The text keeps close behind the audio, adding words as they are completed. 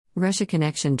Russia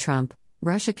connection Trump,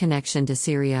 Russia connection to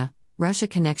Syria, Russia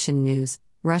connection news,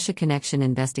 Russia connection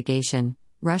investigation,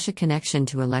 Russia connection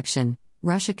to election,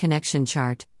 Russia connection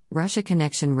chart, Russia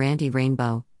connection Randy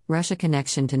Rainbow, Russia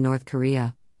connection to North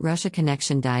Korea, Russia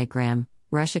connection diagram,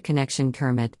 Russia connection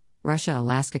Kermit,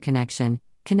 Russia-Alaska connection,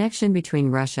 connection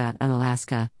between Russia and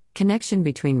Alaska, connection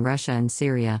between Russia and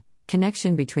Syria,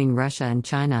 connection between Russia and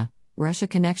China, Russia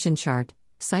connection chart,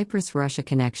 Cyprus-Russia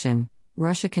connection,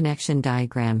 Russia connection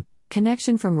diagram,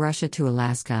 connection from Russia to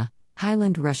Alaska,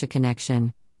 Highland-Russia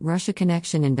connection, Russia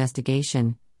connection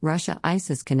investigation,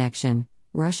 Russia-ISIS connection,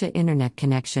 Russia internet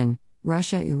connection,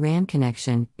 Russia-Iran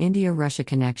connection, India-Russia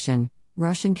connection,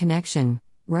 Russian connection,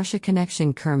 Russia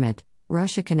connection Kermit,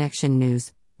 Russia connection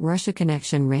news, Russia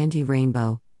connection Randy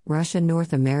Rainbow,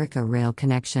 Russia-North America rail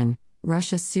connection,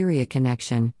 Russia-Syria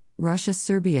connection,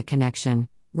 Russia-Serbia connection,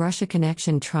 Russia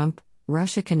connection Trump,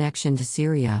 Russia connection to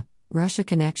Syria, Russia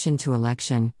connection to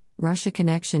election, Russia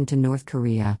connection to North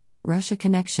Korea, Russia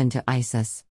connection to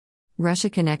ISIS. Russia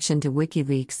connection to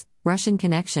WikiLeaks, Russian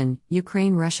connection,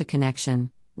 Ukraine-Russia connection,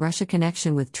 Russia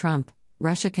connection with Trump,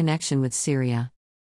 Russia connection with Syria.